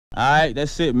Alright,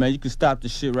 that's it, man. You can stop the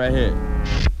shit right here.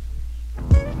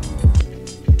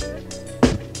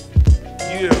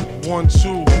 Yeah, 1,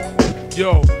 2.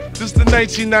 Yo, this is the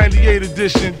 1998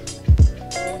 edition.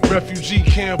 Refugee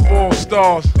Camp All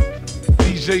Stars.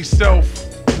 DJ Self.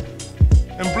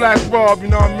 And Black Rob, you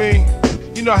know what I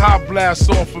mean? You know how I blast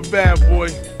off a bad boy.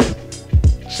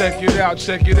 Check it out,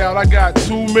 check it out. I got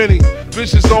too many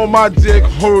bitches on my dick,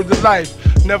 word to life.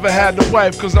 Never had a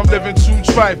wife, cause I'm living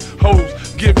too tripe.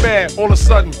 Hoes get mad all of a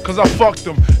sudden, cause I fucked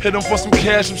them. Hit them for some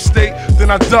cash from state, then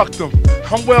I ducked them.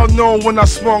 I'm well known when I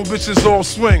swung, bitches all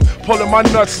swing. Pulling my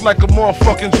nuts like a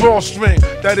motherfucking drawstring.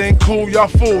 That ain't cool, y'all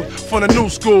fool from the new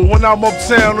school. When I'm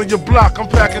uptown on your block, I'm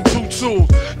packing 2 tools.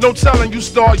 No telling you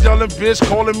start yelling, bitch,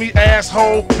 calling me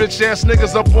asshole. Bitch ass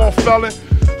niggas up on felon.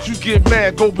 You get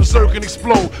mad, go berserk and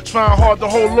explode. Trying hard to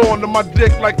hold on to my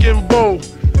dick like in Vogue.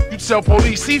 You tell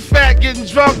police he fat getting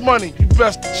drug money. You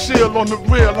best to chill on the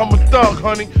real, I'm a thug,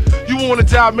 honey. You wanna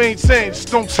die, maintain, just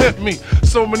don't tempt me.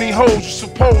 So many hoes, you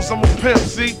suppose I'm a pimp,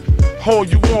 see? All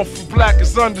you want from black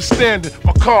is understanding.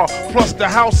 My car plus the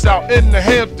house out in the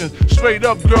Hamptons. Straight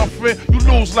up, girlfriend, you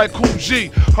lose like Cool G.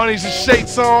 Honey's and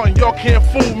shades on and y'all can't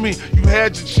fool me. You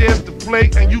had your chance to play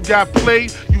and you got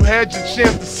played. You had your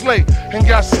chance to slay and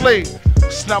got slayed.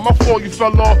 It's not my fault you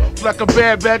fell off like a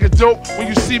bad bag of dope. When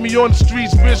you see me on the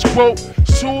streets, bitch, quote,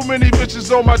 too many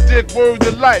bitches on my dick, word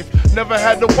to life. Never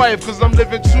had a wife, cause I'm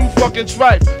living too fucking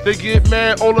tripe. They get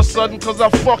mad all of a sudden, cause I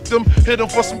fucked them. Hit them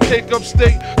for some cake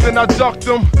upstate, then I ducked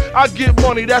them. I get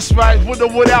money, that's right, with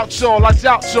or without y'all. I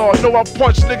doubt y'all, know I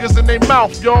punch niggas in their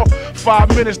mouth, y'all.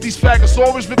 5 minutes, these faggots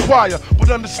always require.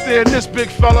 But understand this, big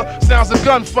fella, sounds of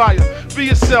gunfire. Be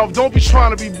yourself, don't be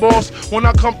trying to be boss. When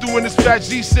I come through in this fat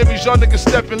G series, y'all niggas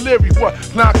stepping leery. What?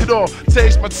 Knock it off.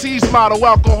 Taste my tease model,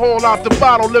 alcohol out the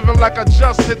bottle, living like I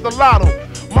just hit the lotto.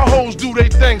 My hoes do they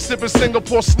thing, sipping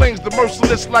Singapore slings, the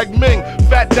merciless like Ming,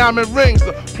 fat diamond rings,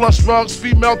 the plush rugs,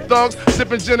 female thugs,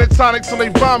 sipping gin and tonic till they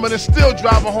vomit and still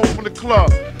driving home from the club.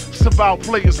 It's about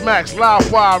players max, live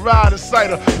wire, ride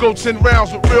insider, go 10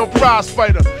 rounds with real prize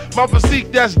fighter. My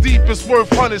physique that's deep, it's worth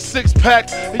 106 pack,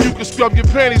 and you can scrub your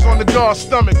panties on the guard's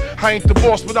stomach. I ain't the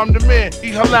boss, but I'm the man.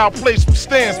 Eat halal place from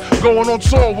stands, going on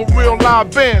tour with real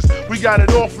live bands. We got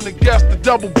it all from the guests, the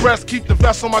double breast, keep the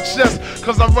vest on my chest,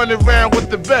 cause I'm running around with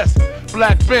the best.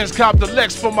 Black Benz, cop the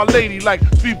Lex for my lady, like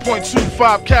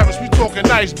 3.25 carats, we talking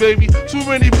nice, baby. Too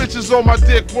many bitches on my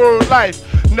dick, word life.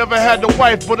 Never had a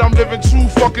wife, but I'm living too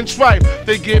fucking tripe.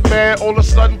 They get mad all of a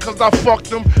sudden cause I fucked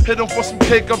them. Hit them for some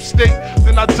cake upstate,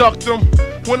 then I ducked them.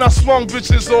 When I swung,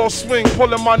 bitches all swing,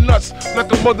 pulling my nuts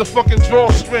like a motherfucking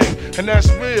drawstring. And that's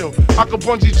real, I could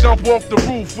bungee jump off the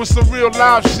roof with some real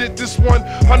live shit. This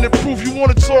 100 proof, you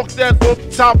wanna talk that off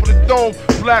the top of the dome.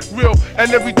 Black real,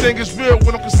 and everything is real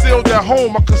when I'm concealed at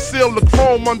home. I conceal the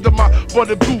chrome under my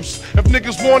butter goose. If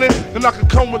niggas want it, then I can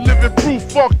come with living proof.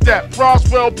 Fuck that,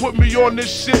 Roswell put me on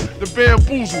this shit, the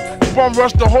bamboozle. If I'm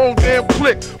rush the whole damn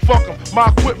clique, fuck 'em. My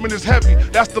equipment is heavy,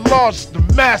 that's the largest, the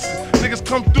masses. Niggas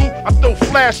come through, I throw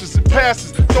flashes and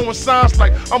passes, throwing signs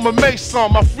like I'm a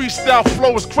Mason. My freestyle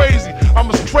flow is crazy, I'm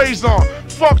as crazy on.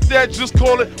 Fuck that, just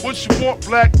call it what you want.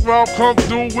 Black Rob come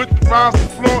through with the rhymes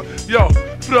and flaunt. Yo,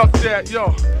 fuck that,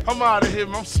 yo. I'm out of here,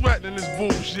 man. I'm sweating in this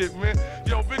bullshit, man.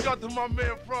 Yo, big up to my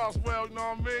man Frostwell, you know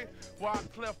what I mean? Why I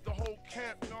cleft the whole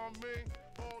camp, you know what I mean?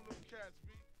 All the